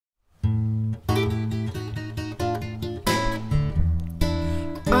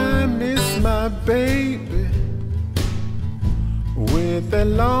with that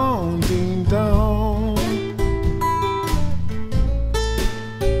long ding dong.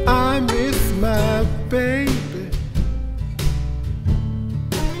 I miss my baby,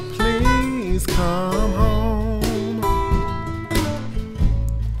 please come home.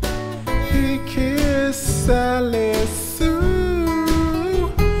 He kissed Sally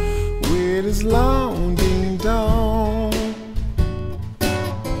Sue with his long ding dong.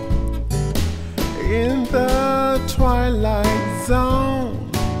 In the twilight zone,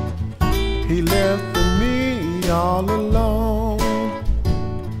 he left me all alone.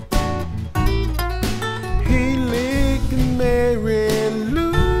 He licked Mary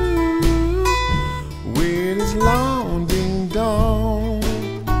Lou with his long ding dong.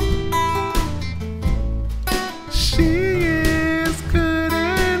 She is good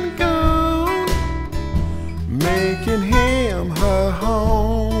and gone, making him her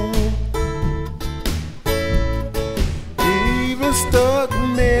home. Even stuck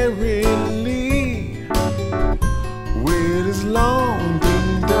Mary Lee with his long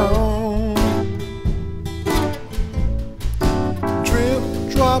ding dong. Drip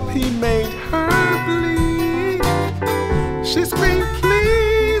drop, he made her bleed. She screamed,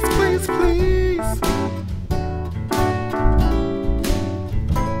 please, please, please.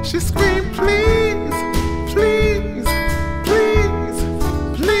 She screamed, please, please, please,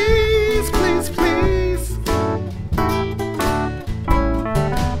 please, please, please.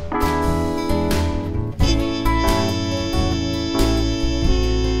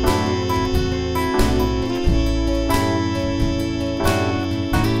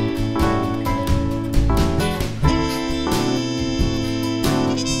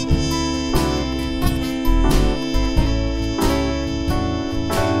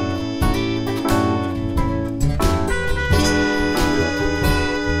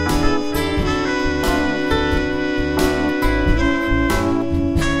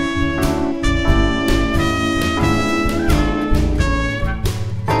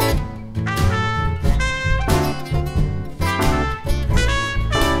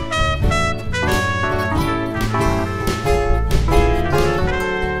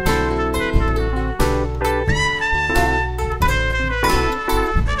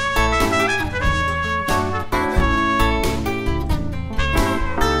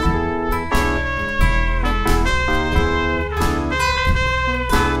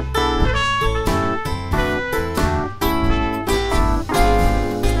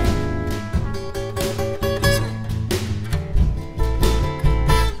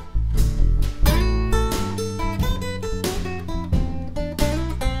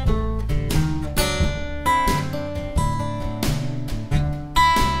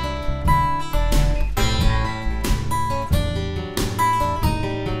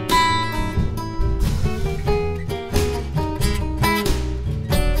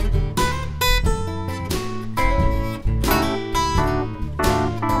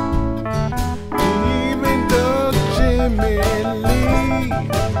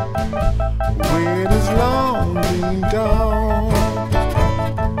 With his long ding dong.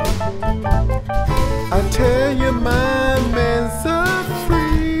 I tell you, my man's a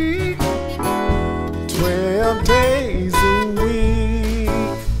freak, 12 days a week.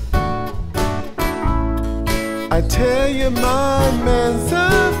 I tell you, my man's a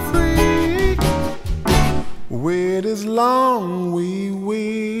freak, with his long wee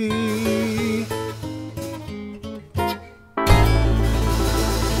wee.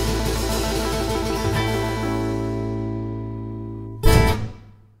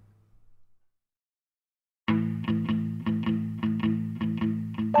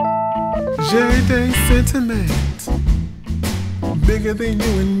 J'ai des sentiments bigger than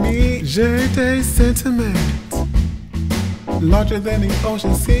you and me. J'ai des sentiments larger than the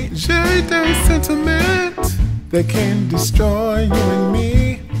ocean sea. J'ai des sentiments that can destroy you and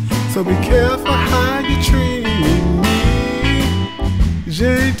me. So be careful how you treat me.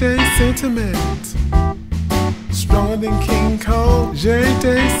 J'ai des sentiments stronger than King Kong. J'ai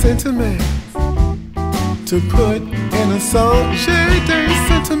des sentiments to put in a song. J'ai des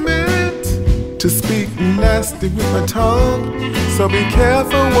sentiments to speak nasty with my tongue. So be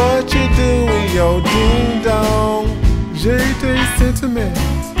careful what you do with your ding dong. J'ai des sentiments.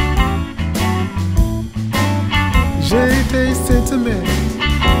 J'ai des sentiments.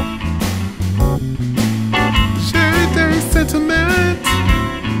 J'ai des sentiments.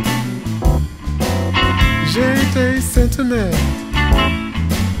 J'ai des sentiments.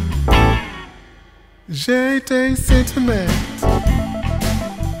 J'ai des sentiments.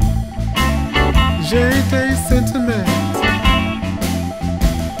 J'ai des sentiments.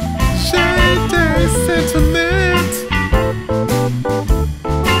 J'ai des sentiments.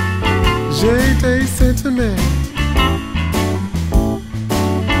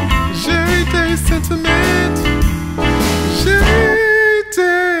 sentiment.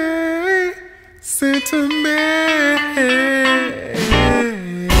 J-Day sentiment.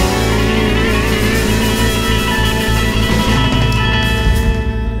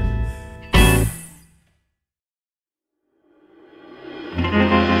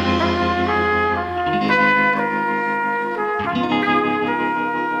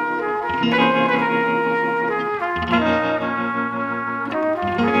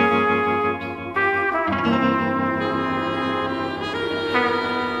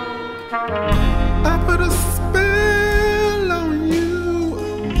 I put a spell on you,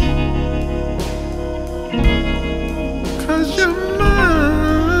 'cause you're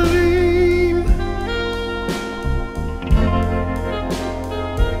mine.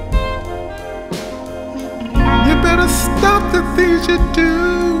 You better stop the things you do.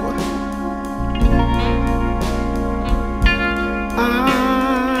 I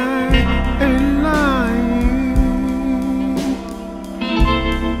ain't lying.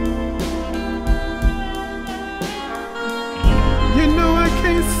 You know I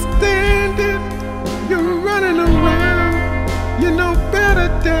can't stand it. You're running around. You know better,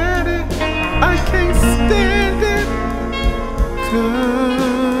 Daddy. I can't stand it,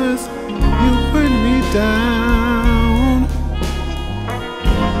 'cause you put me down.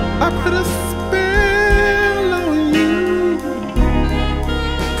 I put a spell on you,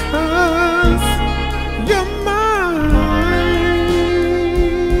 'cause you're mine.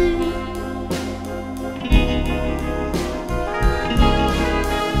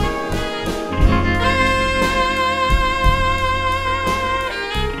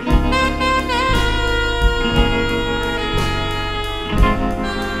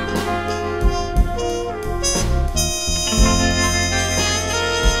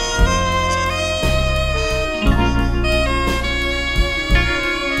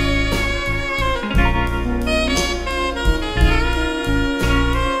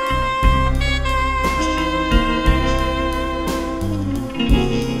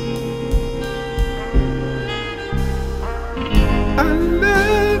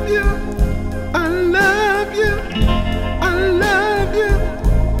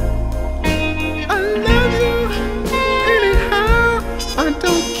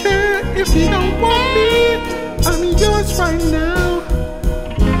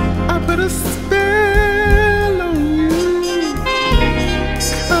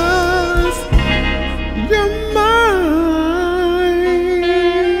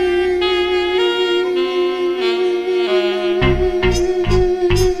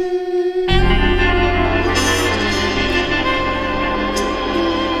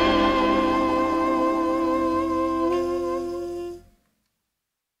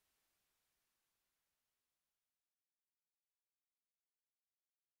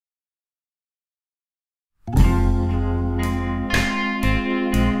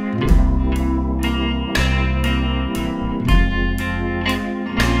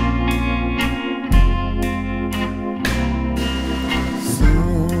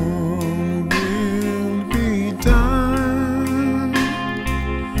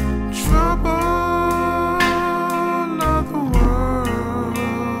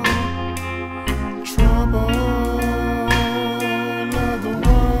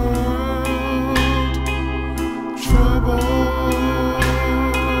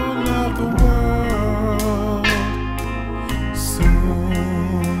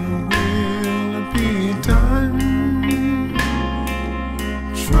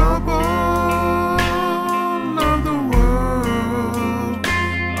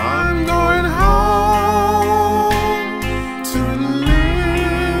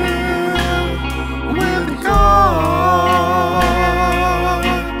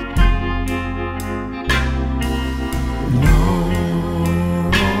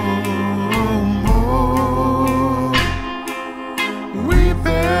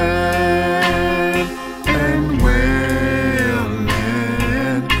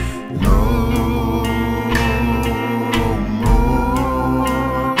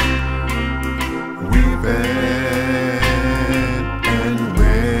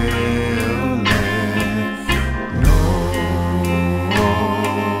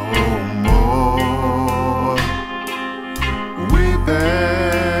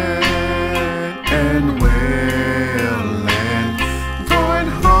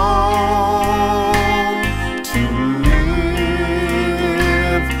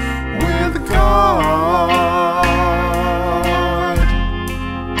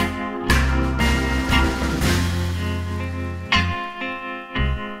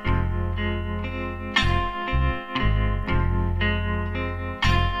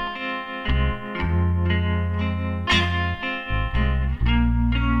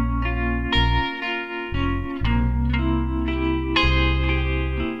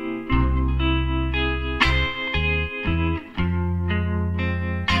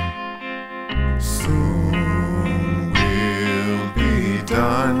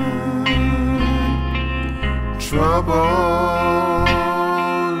 trouble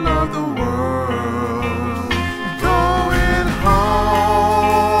of the world, going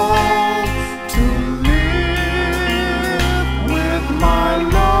home to live with my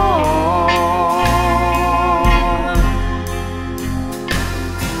Lord.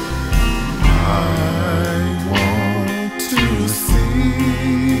 I want to see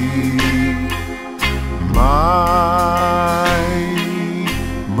my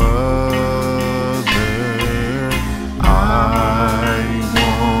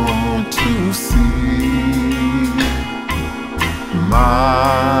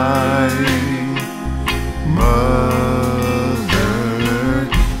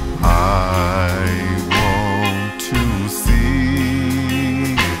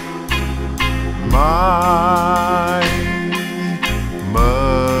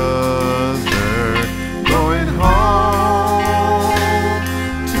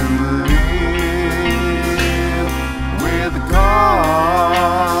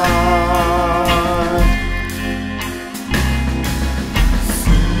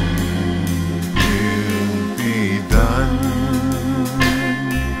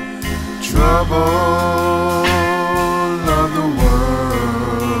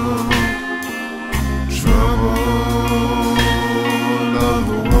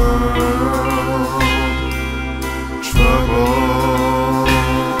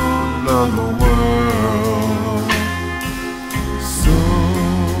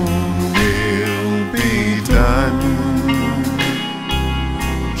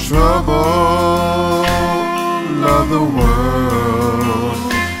trouble of the world.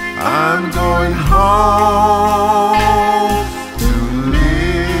 I'm going home to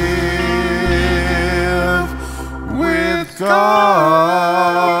live with God.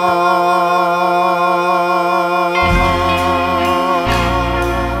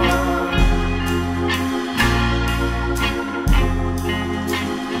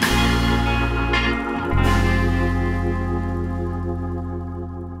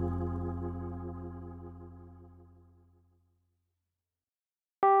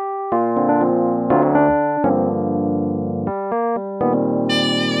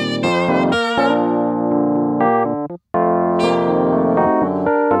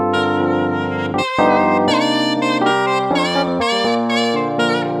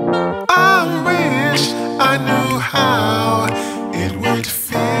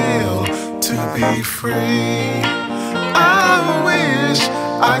 Free. I wish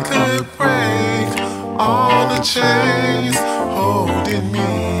I could break all the chains holding me.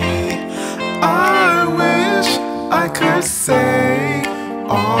 I wish I could say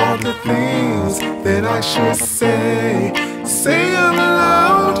all the things that I should say. Say them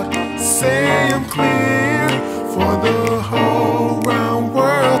loud, say them clear for the whole round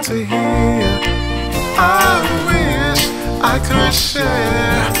world to hear. I wish I could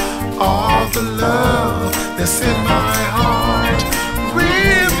share all the love that's in my heart.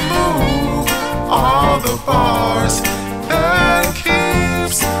 Remove all the bars that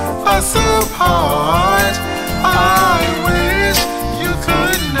keeps us apart. I wish you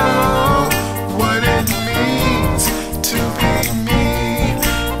could know what it means to be me.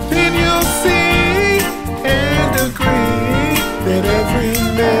 Then you'll see and agree that every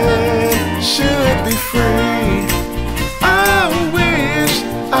man should be free.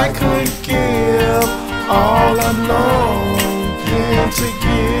 I could give all I'm longing to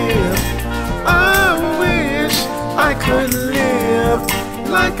give. I wish I could live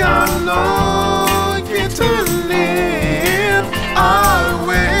like I'm longing to live. I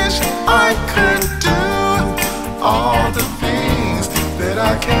wish I could do all the things that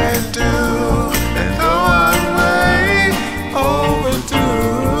I can do. And though I'm way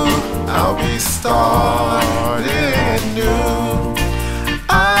overdue, I'll be starting new.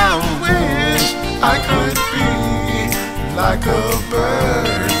 I could be like a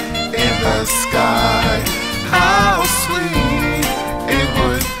bird in the sky. How sweet it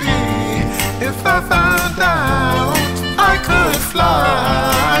would be if I found out I could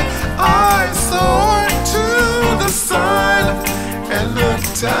fly. I soar to the sun and look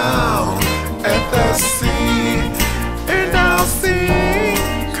down at the sea, and I'll sing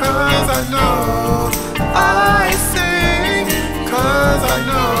 'cause I know. I sing 'cause I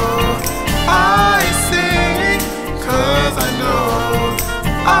know. I sing 'cause I know.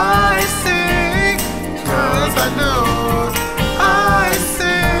 I sing 'cause I know. I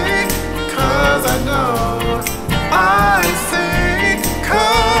sing 'cause I know. I sing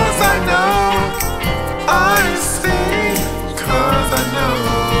 'cause I know. I sing 'cause I know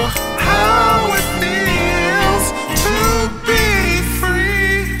how it feels to be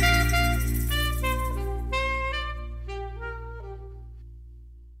free.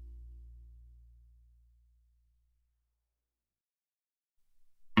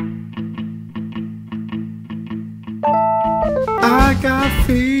 I got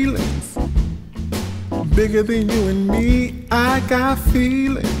feelings bigger than you and me. I got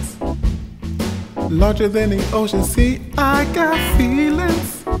feelings larger than the ocean sea. I got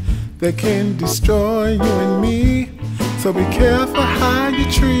feelings that can destroy you and me. So be careful how you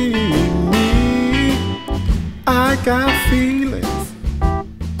treat me. I got feelings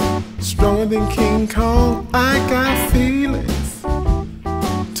stronger than King Kong. I got feelings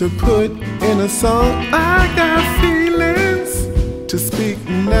to put in a song. I got feelings to speak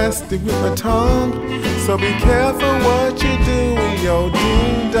nasty with my tongue. So be careful what you do with your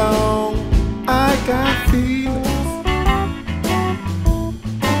ding dong. I got feelings.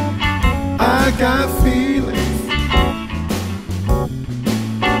 I got feelings.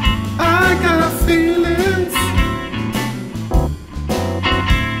 I got feelings.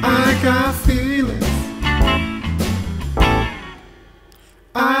 I got feelings.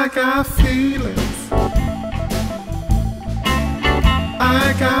 I got feelings.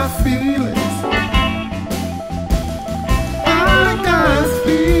 I got feelings.